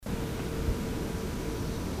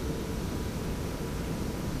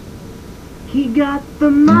He got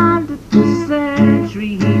the mind of the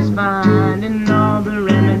century. He's finding all the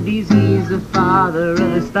remedies. He's the father of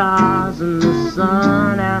the stars and the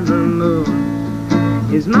sun and the moon.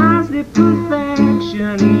 His mind's the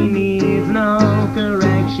perfection. He needs no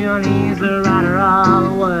correction. He's the writer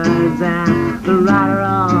of words and the writer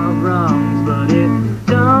of wrongs. But it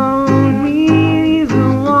don't mean he's the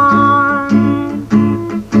one.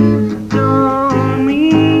 Don't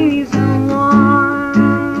mean he's the one.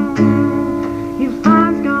 He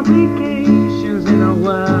finds complications in a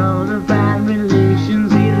world of bad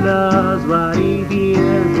relations. He loves what he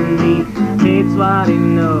hears and he hates what he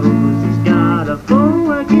knows. He's got a full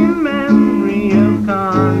working memory of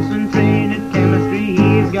concentrated chemistry.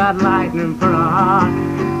 He's got lightning for a heart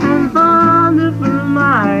and thunder for a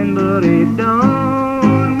mind. But it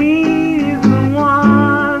don't mean he's the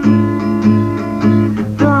one.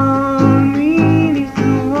 Don't mean he's the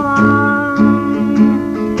one.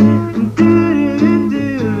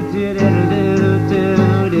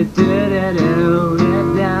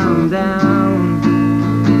 Down, down.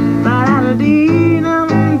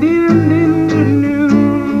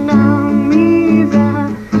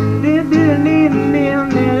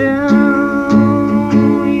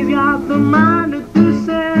 He's got the mind of the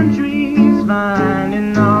centuries,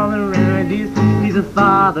 finding all the remedies. He's the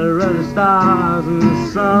father of the stars and the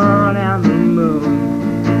sun and the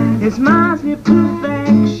moon. His mind's near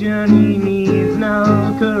perfection. He needs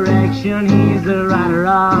no correction. He's the writer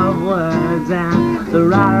of words and the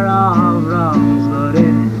writer of wrongs.